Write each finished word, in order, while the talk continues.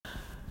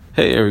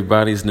Hey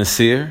everybody, it's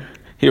Nasir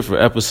here for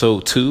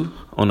episode 2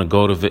 on the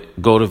Go to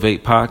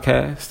Vape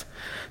podcast.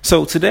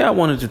 So today I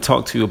wanted to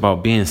talk to you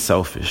about being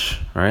selfish.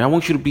 All right, I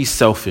want you to be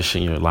selfish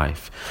in your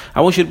life.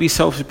 I want you to be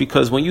selfish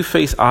because when you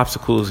face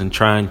obstacles and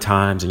trying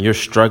times and you're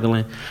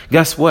struggling,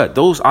 guess what?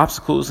 Those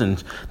obstacles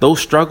and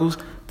those struggles,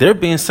 they're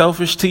being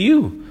selfish to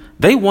you.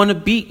 They want to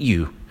beat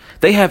you.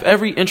 They have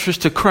every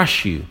interest to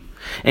crush you.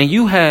 And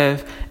you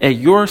have at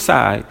your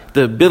side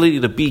the ability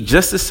to be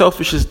just as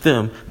selfish as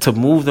them to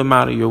move them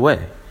out of your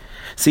way.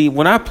 See,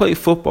 when I played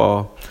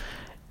football,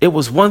 it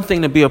was one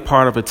thing to be a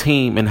part of a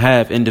team and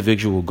have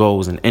individual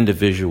goals and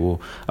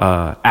individual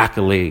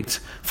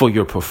accolades for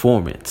your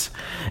performance.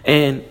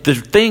 And the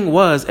thing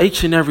was,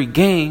 each and every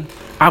game,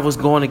 I was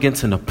going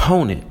against an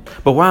opponent.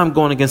 But while I'm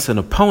going against an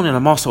opponent,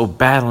 I'm also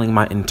battling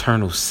my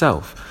internal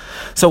self.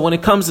 So when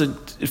it comes to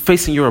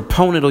facing your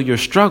opponent or your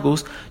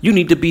struggles, you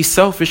need to be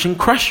selfish and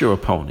crush your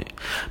opponent.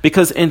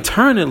 Because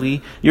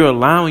internally, you're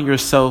allowing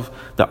yourself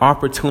the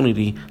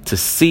opportunity to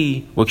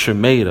see what you're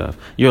made of.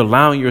 You're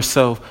allowing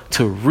yourself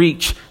to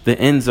reach the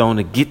end zone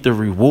to get the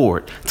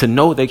reward, to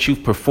know that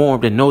you've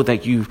performed and know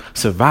that you've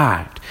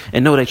survived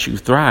and know that you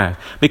thrive.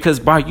 Because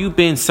by you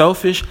being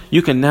selfish,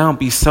 you can now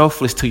be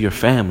selfless to your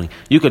family.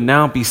 You can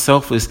now be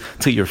selfless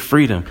to your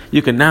freedom.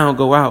 You can now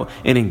go out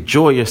and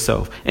enjoy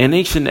yourself. And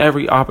each and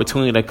every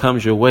opportunity that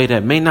comes your way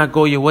that may not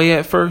go your way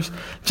at first,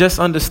 just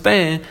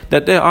understand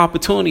that that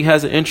opportunity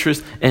has an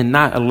interest in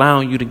not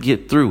allowing you to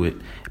get through it.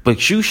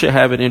 But you should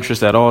have an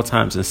interest at all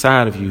times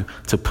inside of you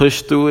to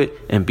push through it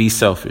and be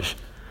selfish.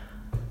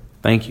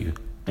 Thank you.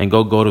 And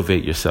go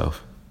motivate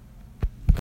yourself.